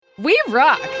We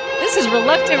rock! This is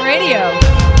Reluctant Radio.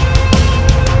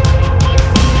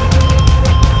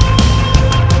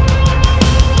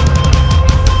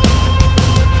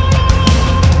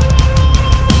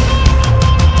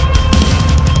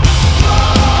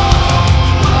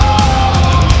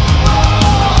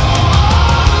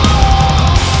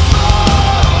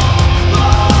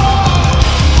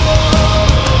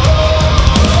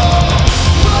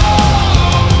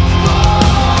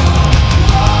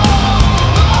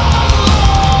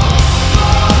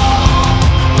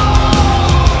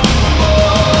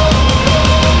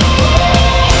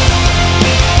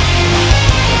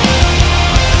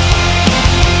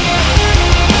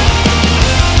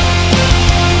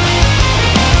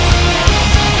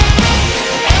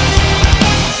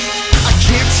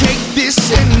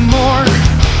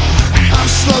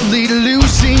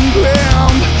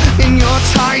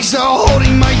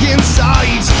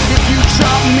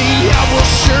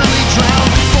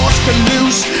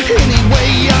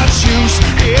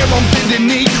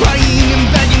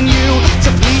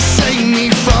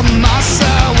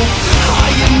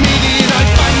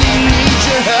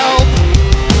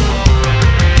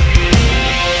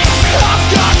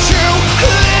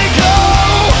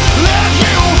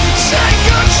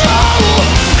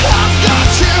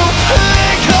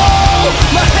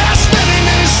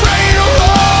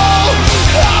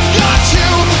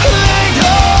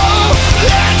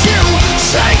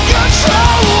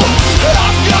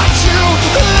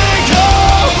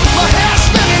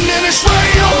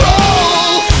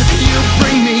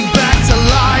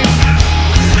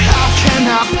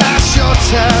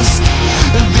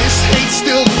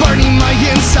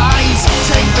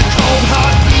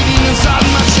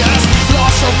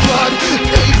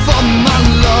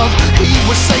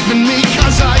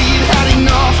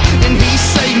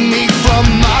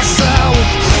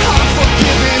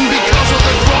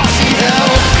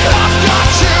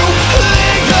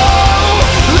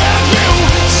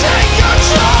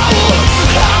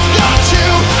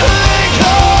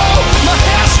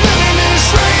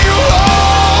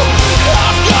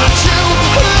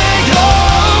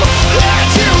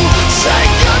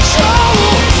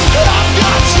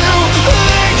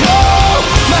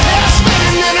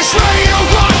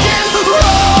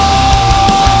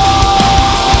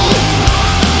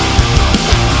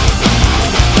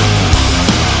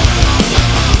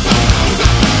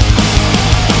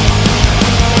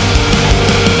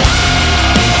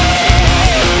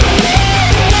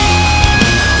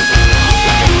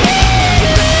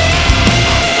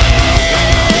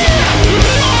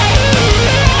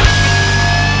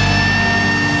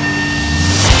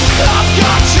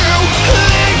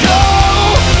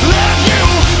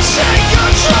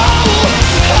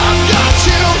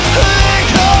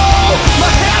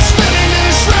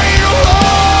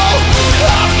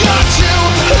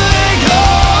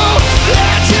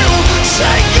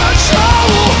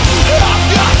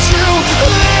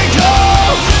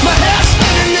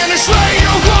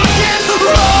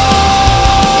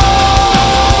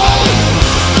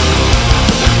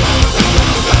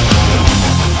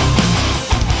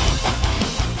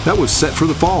 That was Set for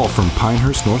the Fall from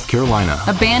Pinehurst, North Carolina.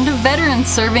 A band of veterans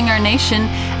serving our nation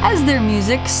as their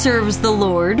music serves the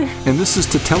Lord. And this is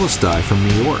Tetelestai from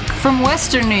New York. From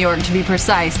Western New York, to be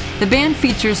precise. The band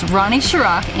features Ronnie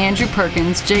Chirac, Andrew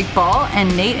Perkins, Jake Ball,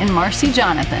 and Nate and Marcy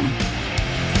Jonathan.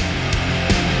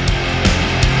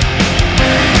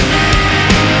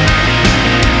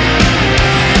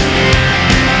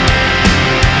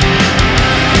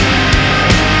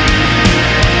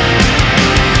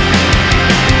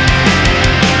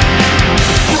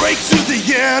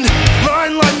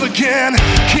 Again,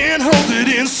 can't hold it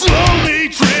in, slowly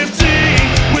drifting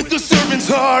with the servant's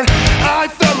heart. I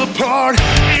fell apart,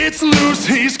 it's loose,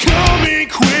 he's coming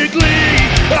quickly.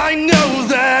 I know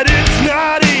that it's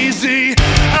not easy,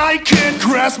 I can't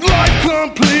grasp life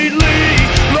completely.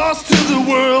 Lost to the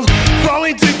world,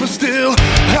 falling deeper still.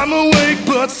 I'm awake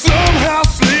but somehow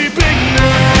sleeping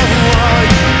now. I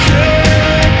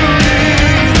can't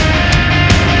breathe.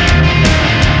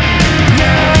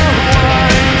 Now I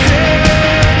can't.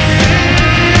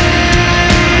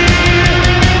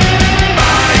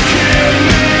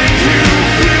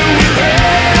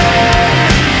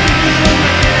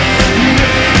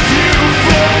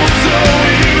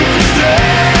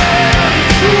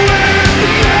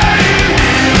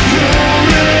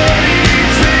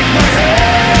 Take my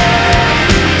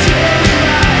hand.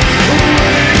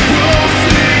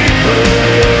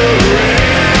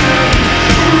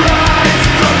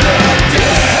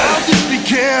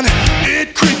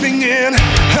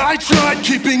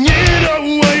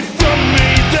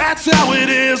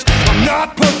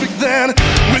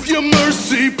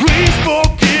 please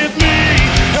forgive me.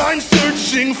 I'm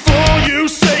searching for you,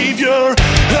 Savior.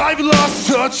 I've lost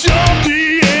touch of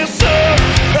the answer.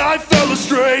 I fell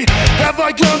astray. Have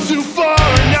I gone too far?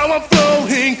 Now I'm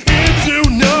floating into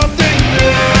nothing.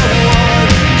 Now I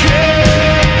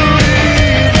can't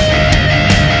breathe.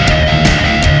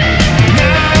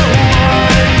 Now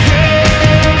I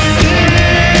can't see.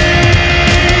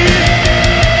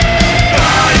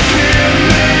 I can't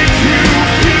make you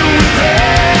feel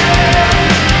bad.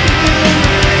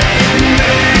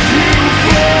 Make you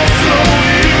fall so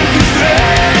you can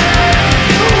stand.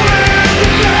 When the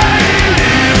night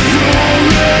is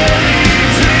already,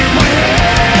 take my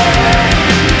hand.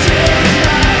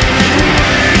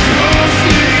 Wake up,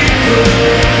 sleeper,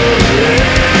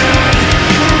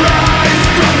 and rise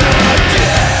from the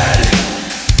dead.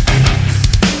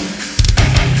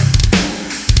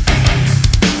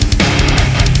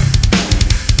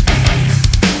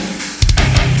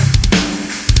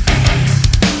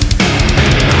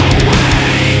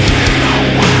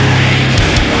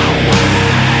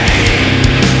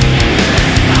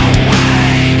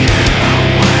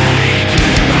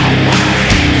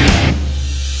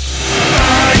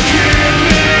 I can't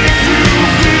make you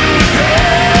feel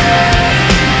bad.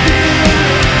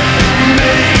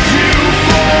 Make you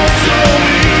fall so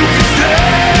you can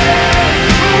stand.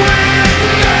 When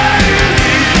the night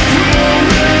is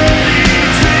already,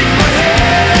 take my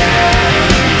hand.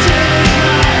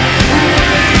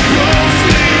 Wake up,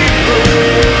 sleeper,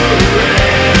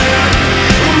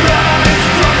 and rise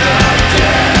from the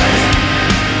dead.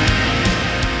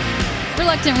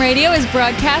 Reluctant Radio is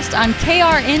broadcast on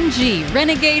KRNG,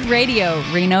 Renegade Radio,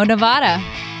 Reno, Nevada.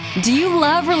 Do you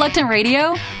love Reluctant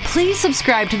Radio? Please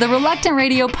subscribe to the Reluctant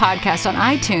Radio podcast on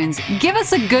iTunes. Give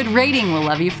us a good rating. We'll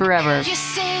love you forever. You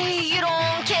say you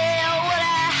don't care what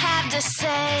I have to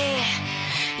say.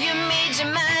 You made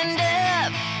your mind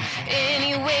up.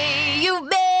 Anyway, you've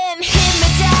been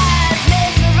hypnotized,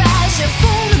 mesmerized. You're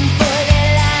falling for their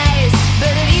lies.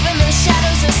 But even the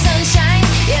shadows of sunshine,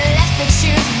 you left the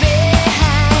truth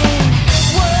behind.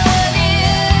 What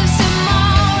if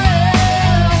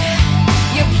tomorrow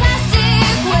your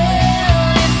plastic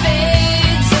world it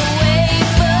fades away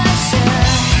for sure?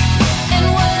 And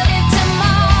what if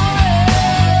tomorrow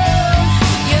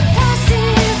your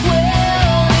plastic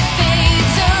world it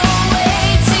fades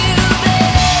away?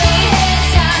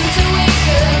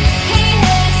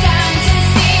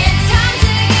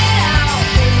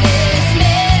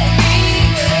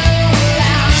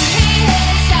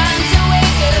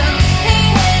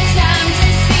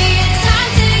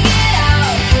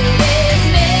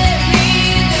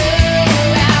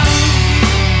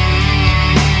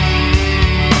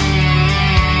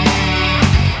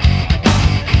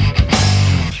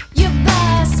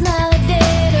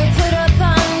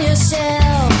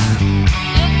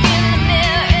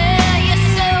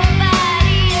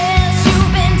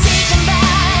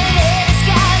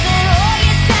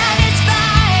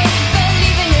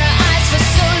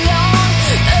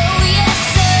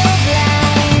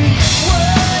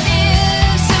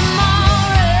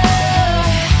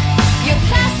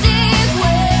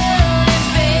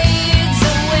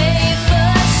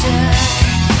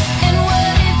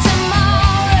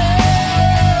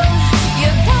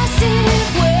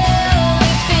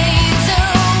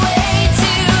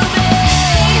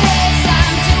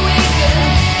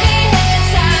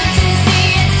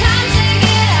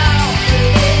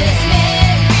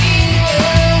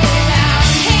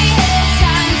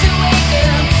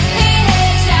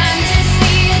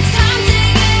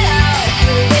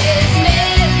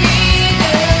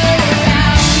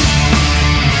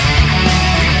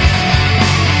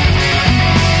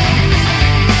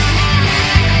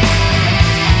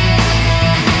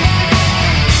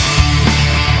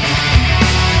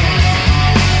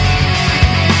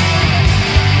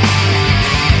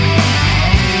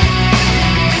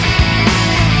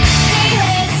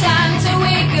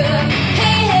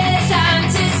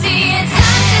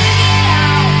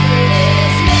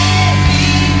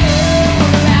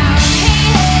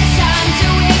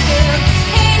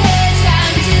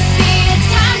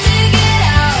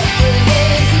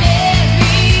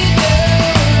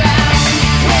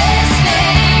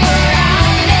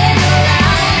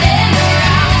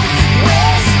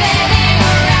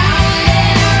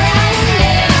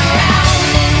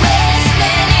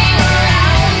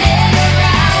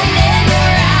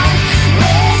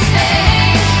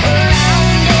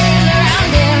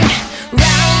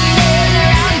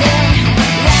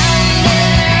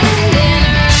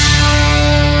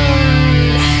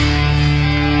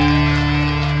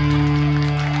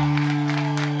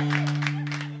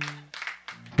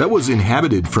 was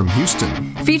Inhabited from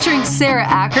Houston. Featuring Sarah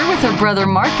Acker with her brother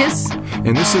Marcus.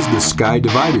 And this is The Sky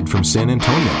Divided from San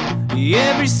Antonio.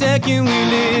 Every second we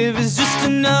live is just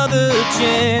another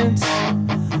chance.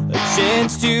 A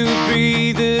chance to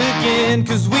breathe again.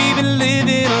 'Cause we've been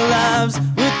living our lives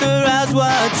with our eyes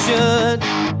wide shut.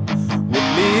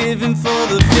 We're living for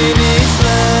the finish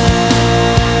line.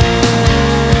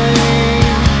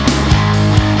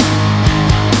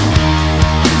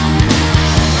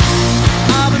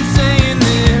 I've been saying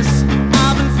this,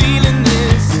 I've been feeling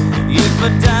this. If I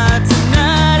died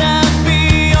tonight, I'd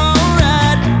be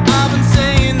alright. I've been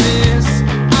saying this,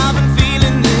 I've been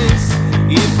feeling this.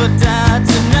 If I died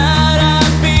tonight,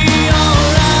 I'd be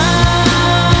alright.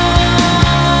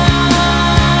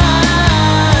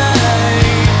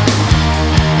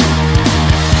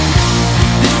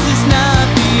 This is not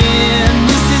the end,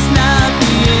 this is not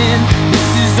the end.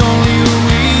 This is only where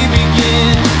we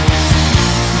begin.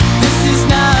 This is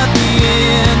not the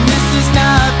end, this is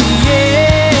not the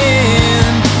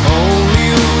end. Only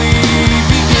where we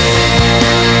begin.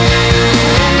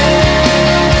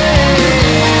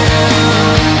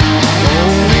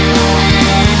 Only where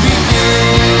we begin.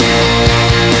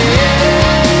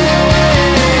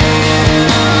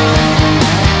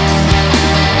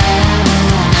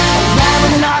 I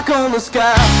wanna knock on the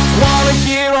sky, wanna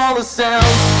hear all the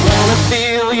sounds, wanna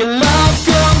feel your love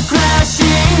come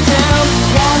crashing down.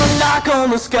 Wanna knock on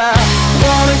the sky,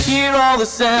 wanna hear all the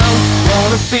sounds,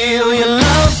 wanna feel your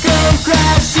love come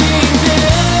crashing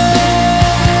down.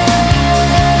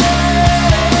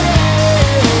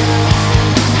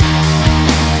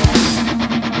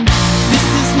 This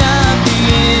is not the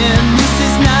end, this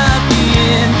is not the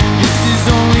end. This is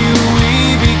only where we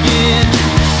begin.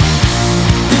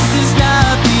 This is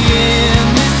not the end,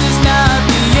 this is not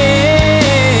the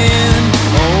end.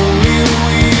 Only where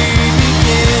we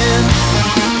begin.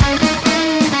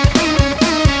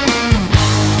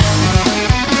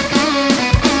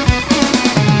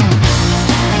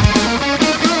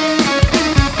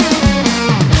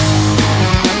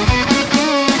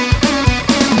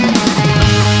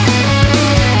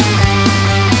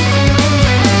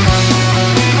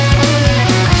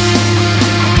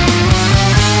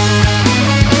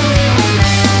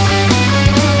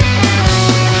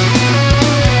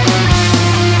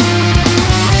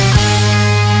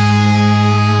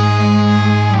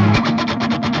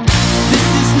 This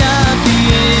is not the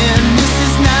end, this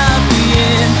is not the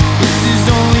end. This is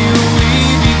only where we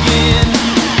begin.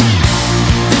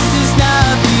 This is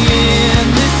not the end,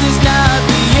 this is not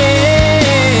the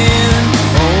end.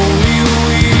 Only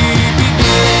where we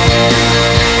begin.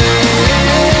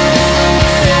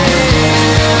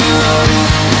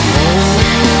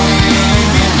 Only where we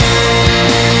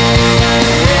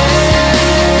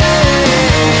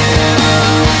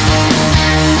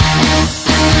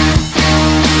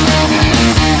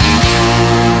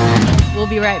We'll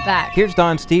be right back. Here's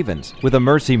Don Stevens with a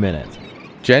Mercy Minute.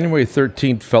 January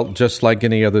 13th felt just like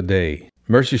any other day.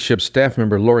 Mercy Ship staff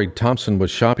member Lori Thompson was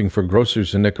shopping for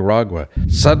groceries in Nicaragua.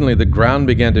 Suddenly, the ground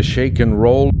began to shake and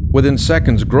roll. Within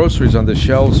seconds, groceries on the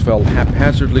shelves fell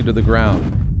haphazardly to the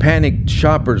ground. Panicked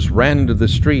shoppers ran into the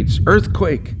streets.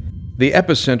 Earthquake! The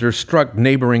epicenter struck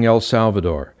neighboring El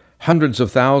Salvador. Hundreds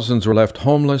of thousands were left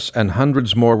homeless, and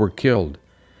hundreds more were killed.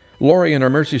 Lori and her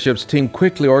Mercy Ships team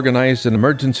quickly organized an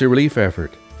emergency relief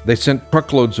effort. They sent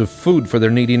truckloads of food for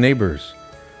their needy neighbors.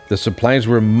 The supplies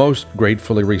were most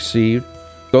gratefully received.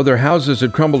 Though their houses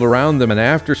had crumbled around them and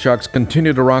aftershocks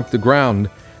continued to rock the ground,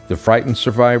 the frightened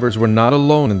survivors were not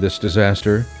alone in this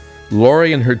disaster.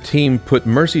 Lori and her team put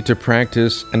mercy to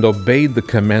practice and obeyed the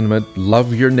commandment,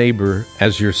 love your neighbor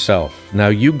as yourself. Now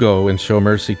you go and show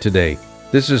mercy today.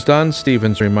 This is Don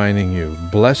Stevens reminding you,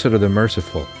 blessed are the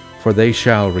merciful, for they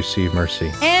shall receive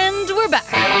mercy. And we're back.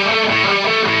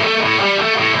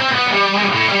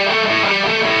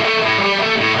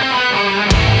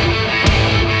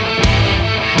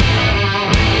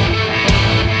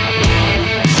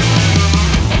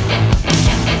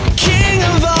 King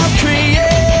of all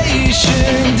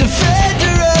creation,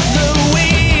 defender of the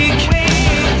weak,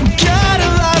 God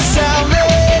of our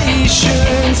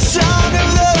salvation, Son of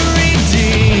the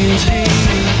redeemed,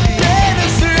 banner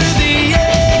through the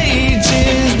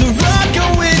ages, the rock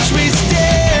on which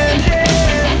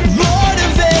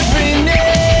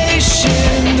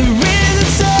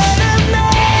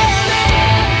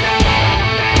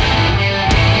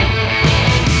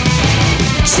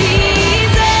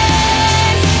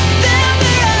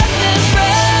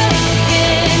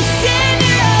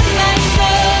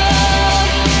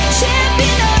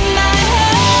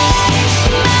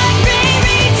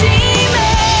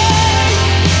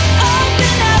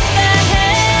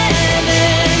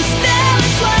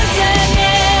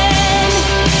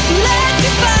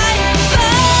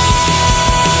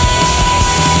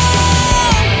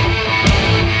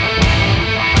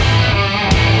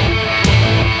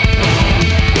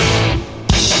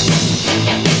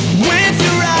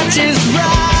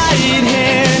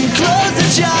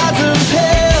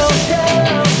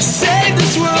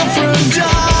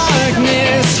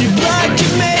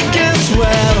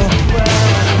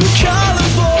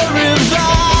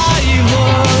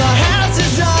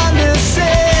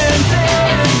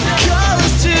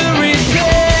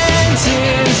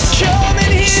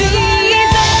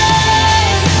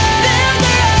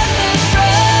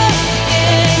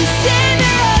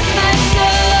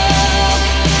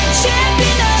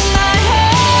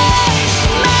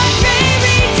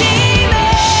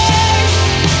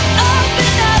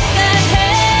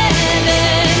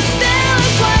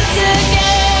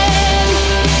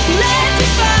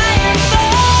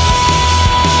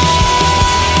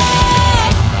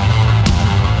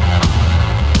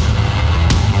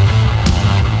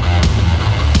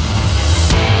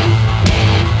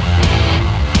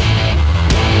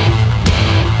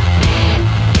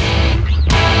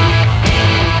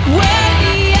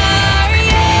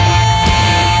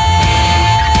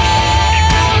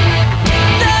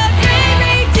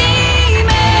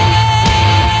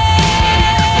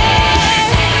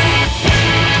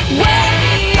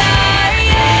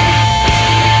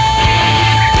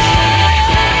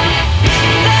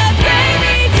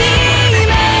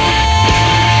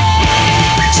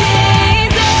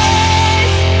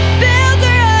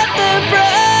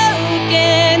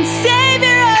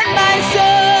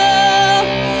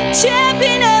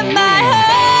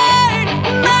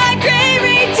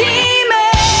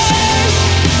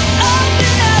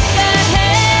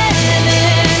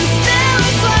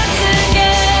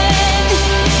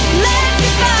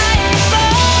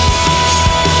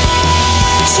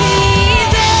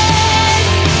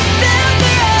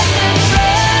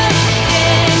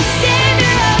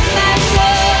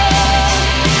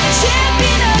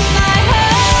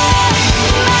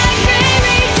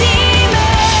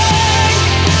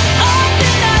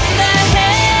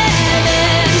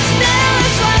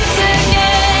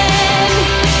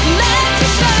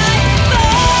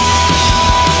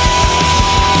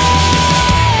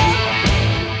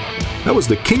was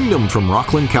The Kingdom from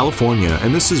Rockland, California,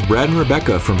 and this is Brad and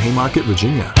Rebecca from Haymarket,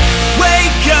 Virginia.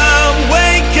 Wake up,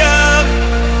 wake up.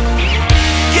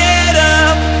 Get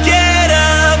up, get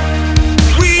up.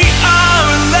 We are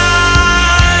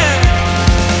alive.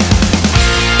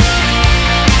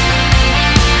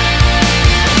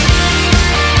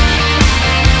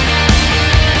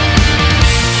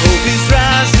 Hope is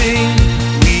rising.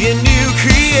 We are new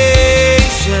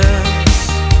creations.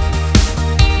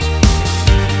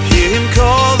 Hear him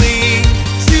calling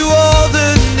to all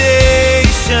the nations.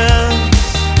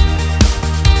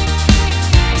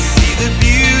 See the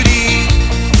beauty,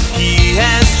 he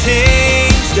has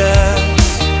changed us.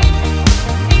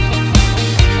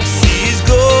 See his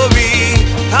glory,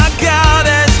 our God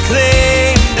has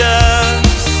claimed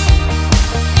us.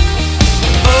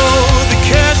 Oh, the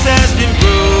curse has been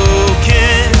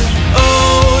broken.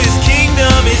 Oh, his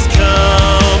kingdom is coming.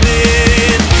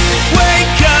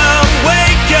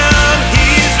 Wake up,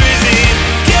 he's risen.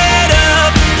 Get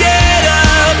up,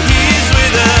 he's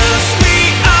with us. We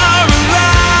are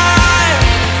alive.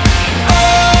 Oh,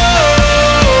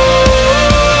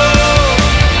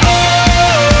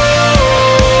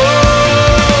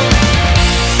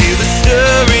 feel the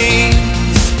stirring,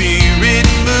 the spirit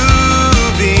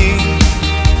moving.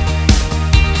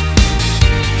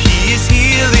 He is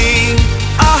healing,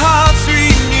 our hearts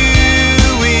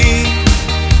renewing.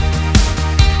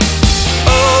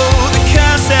 Oh, the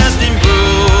curse has been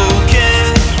broken.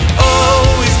 Oh,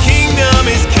 his kingdom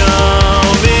is coming.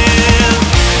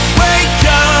 Wake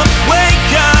up,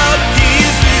 he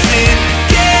is risen.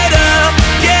 Get up,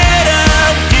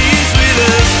 he's with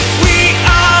us. We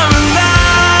are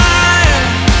alive.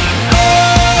 Oh,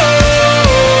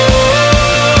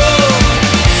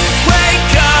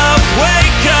 wake up,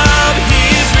 he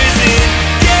is risen.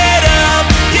 Get up,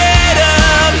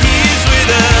 he's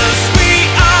with us. We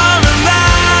are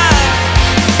alive.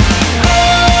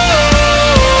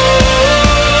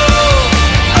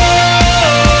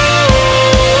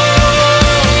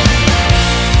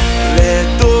 Let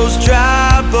those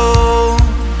dry bones,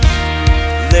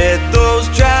 let those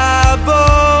dry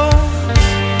bones,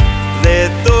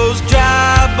 let those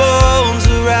dry bones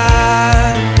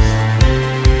arise.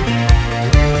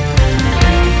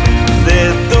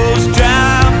 Let those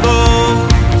dry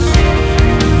bones,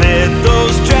 let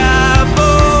those dry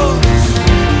bones,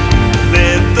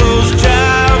 let those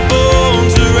dry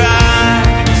bones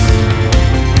arise.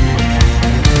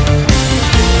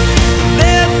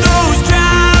 Let those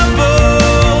dry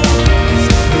bones,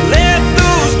 let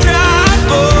those dry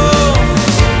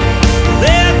bones,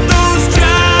 let those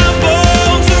dry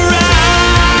bones arise.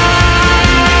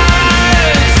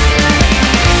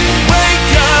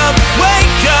 Wake up,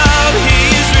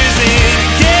 he's risen.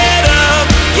 Get up,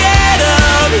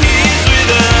 he's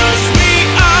with us. We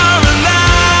are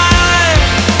alive.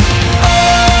 Oh,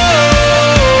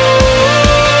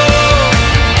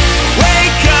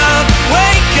 wake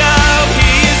up,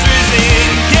 he's risen.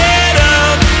 Get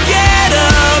up,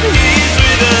 he's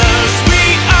with us. We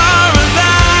are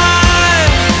alive.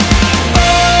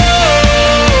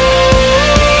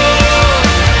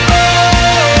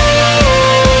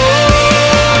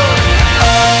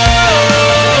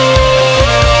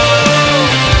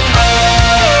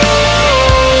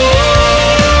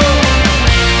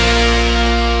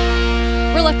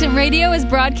 Reluctant Radio is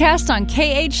broadcast on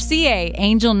KHCA,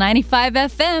 Angel 95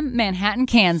 FM, Manhattan,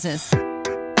 Kansas.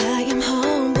 I am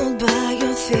humbled by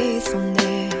your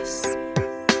faithfulness.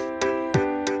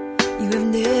 You have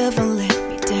never let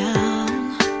me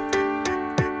down.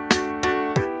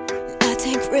 I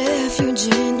take refuge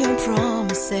in your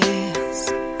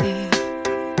promises. Yeah.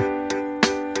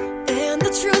 And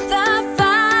the truth I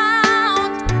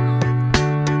found,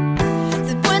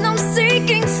 that when I'm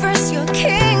seeking first your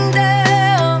kingdom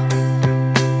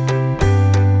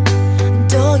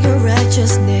and all your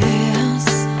righteousness,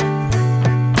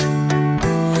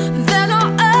 then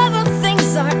all other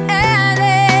things are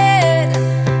added,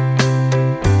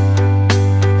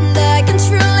 and I can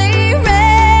truly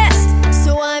rest.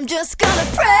 So I'm just gonna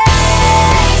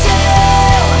praise you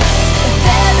with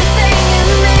everything in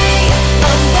me.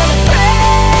 I'm gonna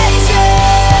praise you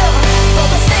for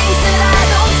the things that I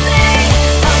don't see.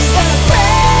 I'm gonna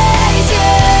praise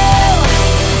you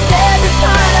with every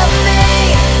part of me,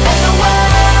 and the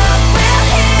world will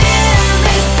hear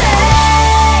me say,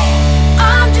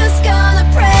 I'm just gonna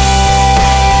praise.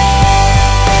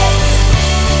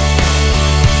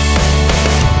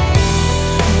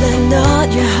 Let not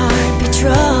your heart be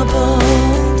troubled.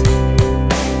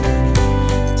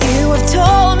 You have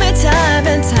told me time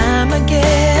and time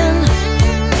again,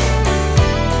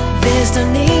 there's no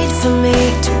need for me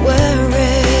to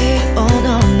worry. Oh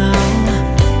no, no.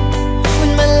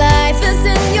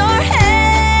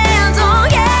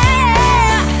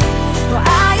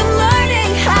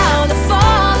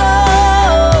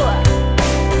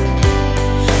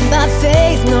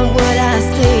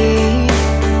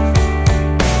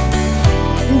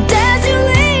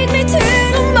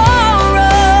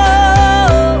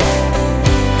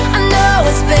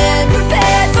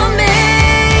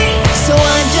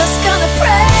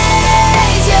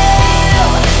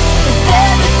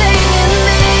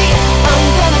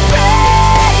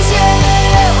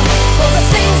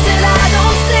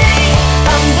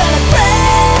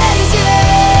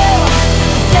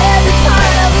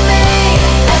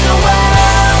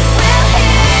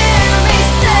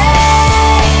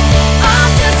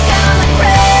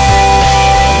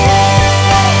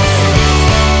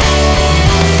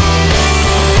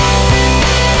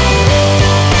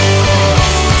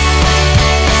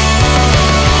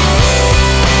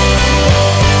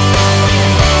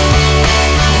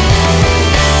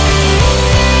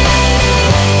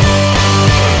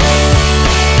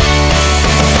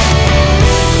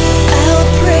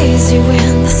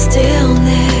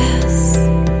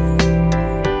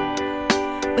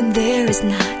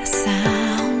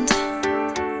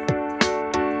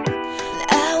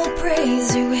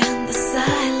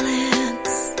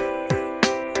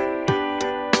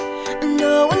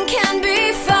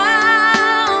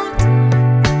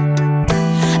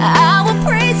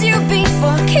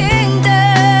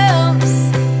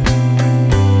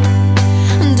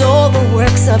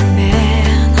 works of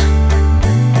man.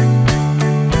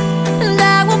 And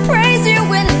I will praise you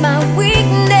in my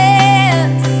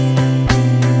weakness,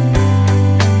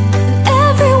 in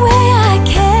every way I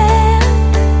can.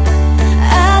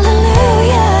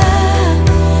 Hallelujah,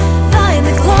 thine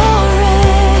the glory.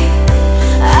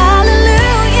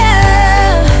 Hallelujah,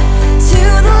 to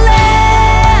the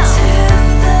Lamb.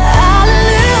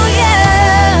 Hallelujah,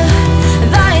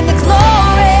 thine the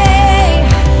glory.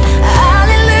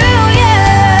 Hallelujah,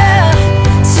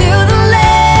 to the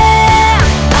Lamb.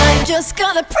 I'm just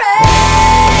gonna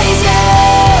praise you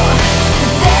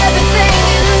with everything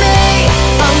in me.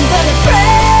 I'm gonna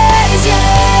praise you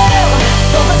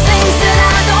for the things that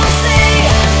I don't see.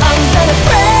 I'm gonna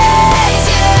praise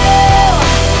you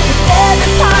with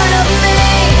every part of me,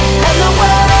 and the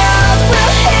world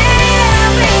will hear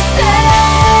me say,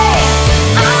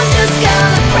 I'm just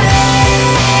gonna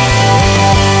praise.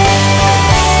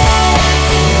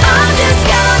 I'm just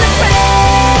gonna praise.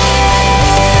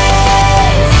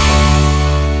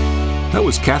 That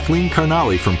was Kathleen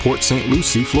Carnali from Port St.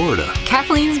 Lucie, Florida.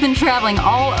 Kathleen's been traveling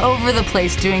all over the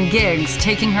place doing gigs,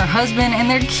 taking her husband and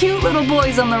their cute little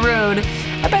boys on the road.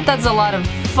 I bet that's a lot of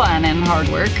fun and hard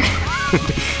work.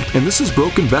 And this is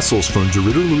Broken Vessels from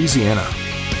DeRidder, Louisiana.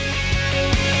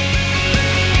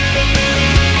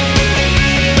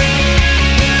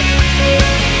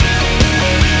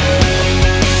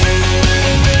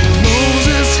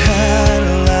 Moses had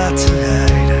a lot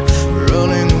tonight,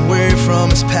 running away from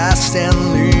his past and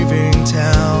leaving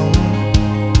town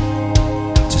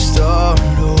to start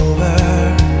over.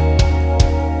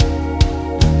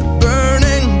 The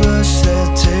burning bush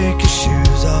said, take your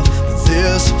shoes off.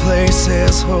 This place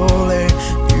is holy.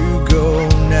 You go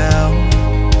now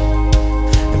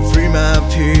and free my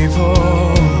people.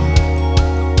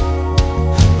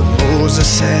 But Moses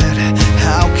said,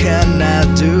 how can I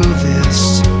do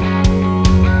this?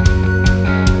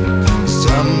 'Cause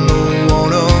I'm the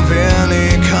one of any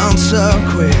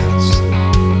consequence.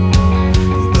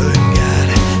 But God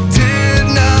did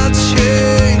not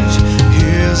change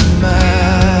his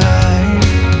mind.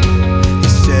 He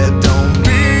said, don't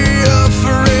be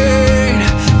afraid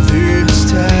this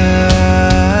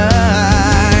time.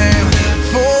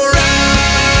 For I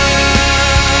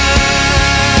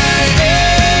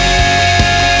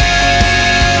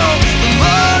am the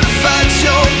Lord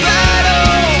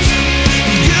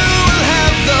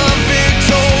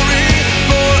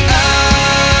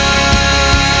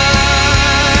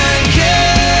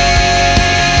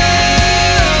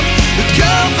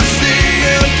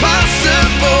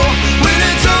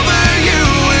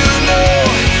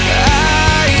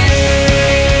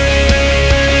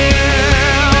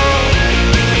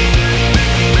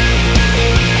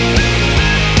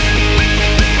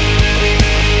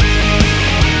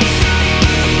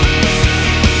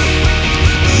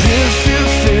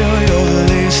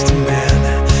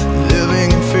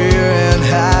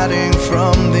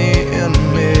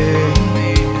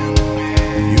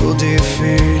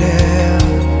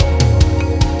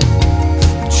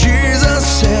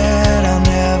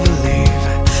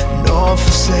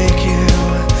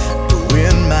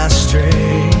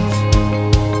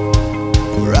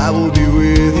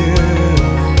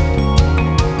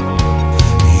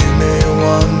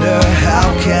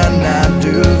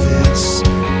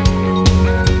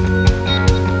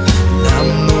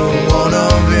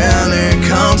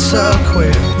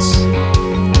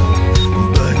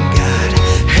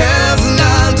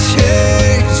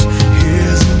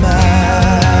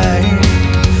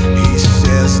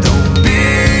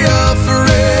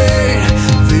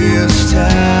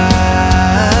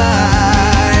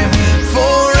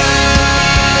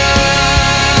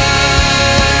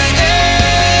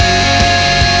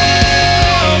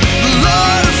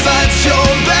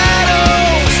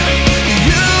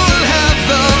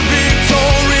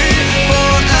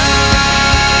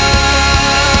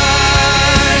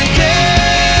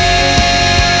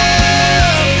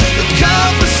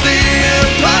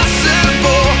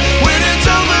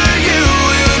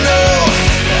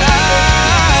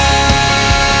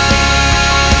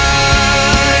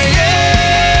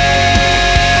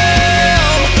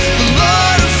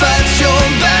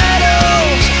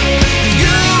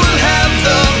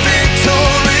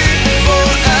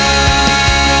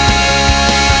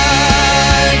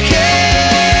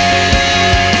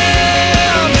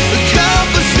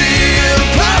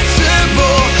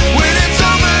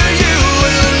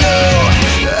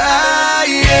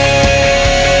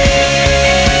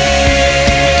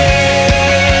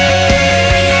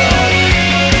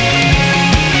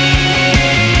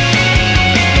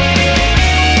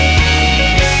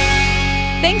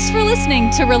listening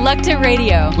to Reluctant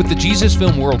Radio. With the Jesus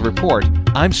Film World Report,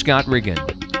 I'm Scott Riggin.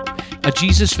 A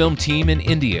Jesus Film team in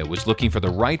India was looking for the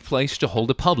right place to hold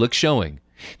a public showing.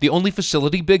 The only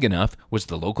facility big enough was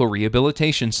the local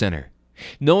rehabilitation center.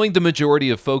 Knowing the majority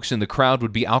of folks in the crowd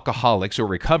would be alcoholics or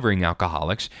recovering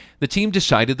alcoholics, the team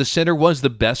decided the center was the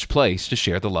best place to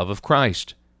share the love of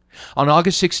Christ. On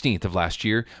August 16th of last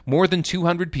year, more than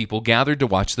 200 people gathered to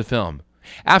watch the film.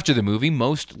 After the movie,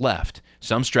 most left.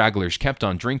 Some stragglers kept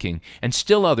on drinking, and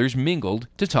still others mingled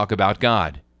to talk about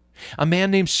God. A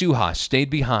man named Suhas stayed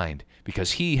behind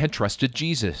because he had trusted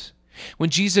Jesus.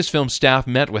 When Jesus Film staff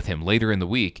met with him later in the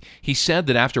week, he said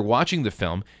that after watching the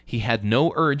film, he had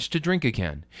no urge to drink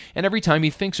again, and every time he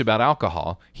thinks about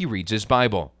alcohol, he reads his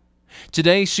Bible.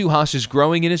 Today, Suhas is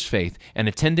growing in his faith and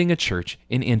attending a church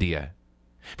in India.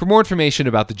 For more information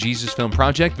about the Jesus Film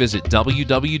Project, visit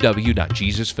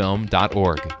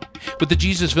www.jesusfilm.org. With the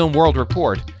Jesus Film World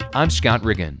Report, I'm Scott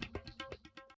Riggin.